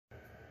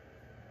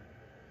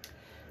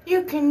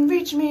You can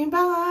reach me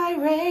by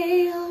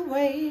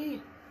railway.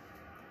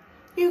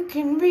 You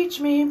can reach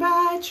me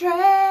by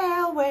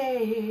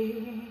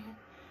trailway.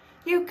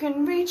 You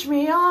can reach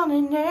me on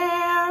an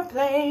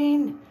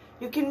airplane.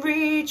 You can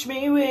reach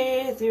me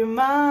with your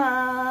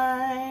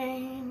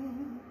mind.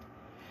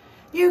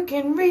 You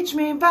can reach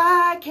me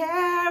by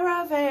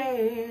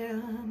caravan,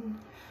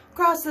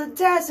 cross the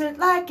desert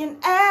like an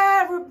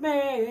Arab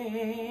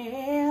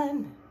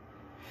man.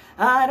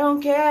 I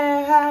don't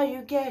care how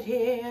you get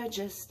here,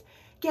 just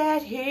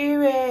get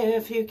here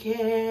if you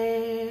can.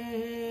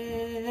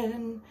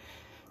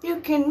 You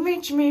can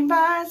reach me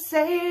by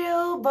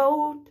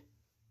sailboat,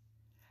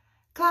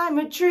 climb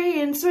a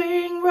tree and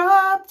swing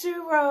rope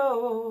to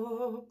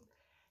rope,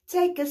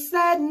 take a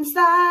sled and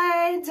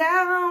slide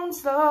down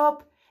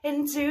slope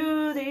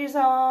into these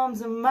arms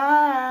of mine.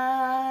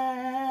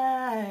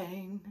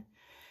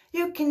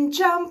 You can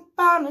jump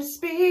on a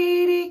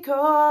speedy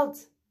colt,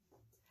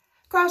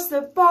 cross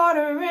the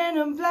border in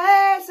a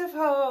blaze of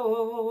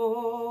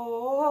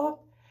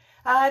hope.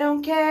 I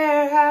don't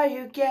care how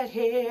you get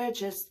here,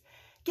 just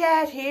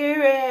get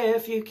here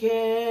if you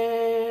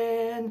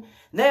can.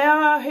 There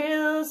are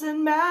hills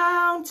and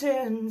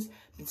mountains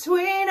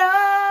between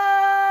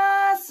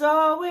us,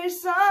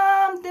 always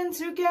something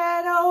to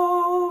get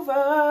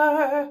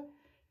over.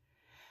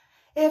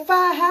 If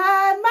I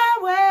had my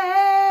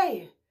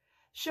way,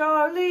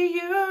 surely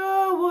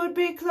you would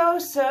be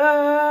closer.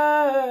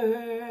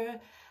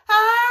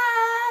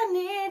 I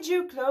need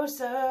you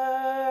closer.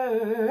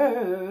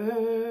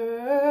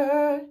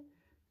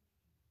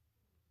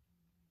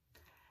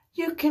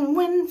 You can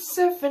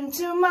windsurf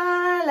into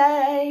my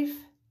life,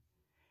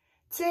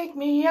 take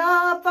me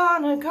up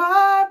on a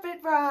carpet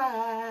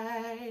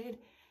ride.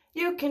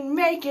 You can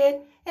make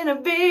it in a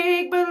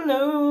big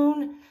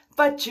balloon,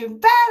 but you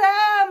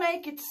better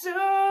make it soon.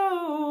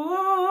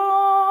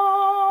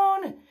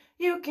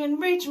 You can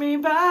reach me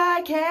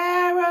by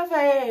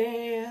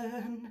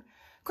caravan,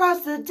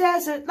 cross the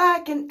desert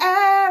like an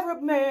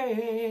Arab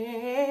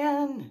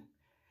man.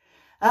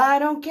 I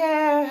don't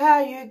care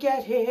how you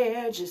get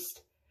here,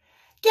 just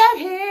get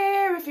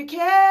here if you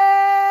can.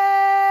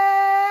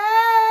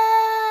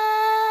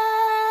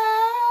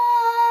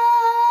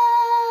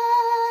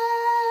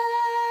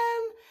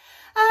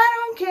 I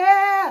don't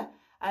care.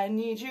 I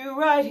need you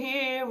right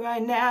here,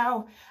 right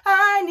now.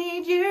 I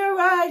need you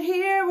right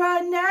here,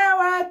 right now,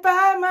 right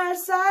by my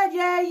side.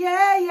 Yeah,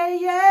 yeah, yeah,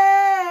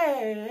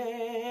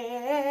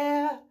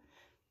 yeah.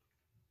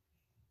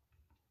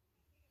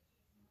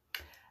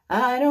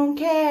 I don't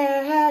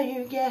care how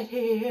you get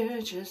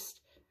here, just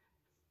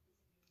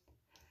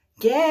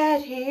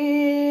get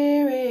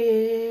here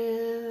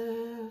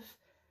if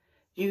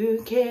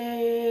you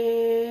can.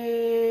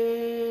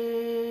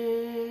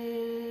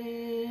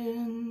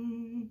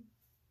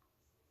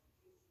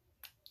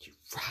 You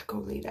rock,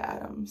 Oleta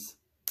Adams.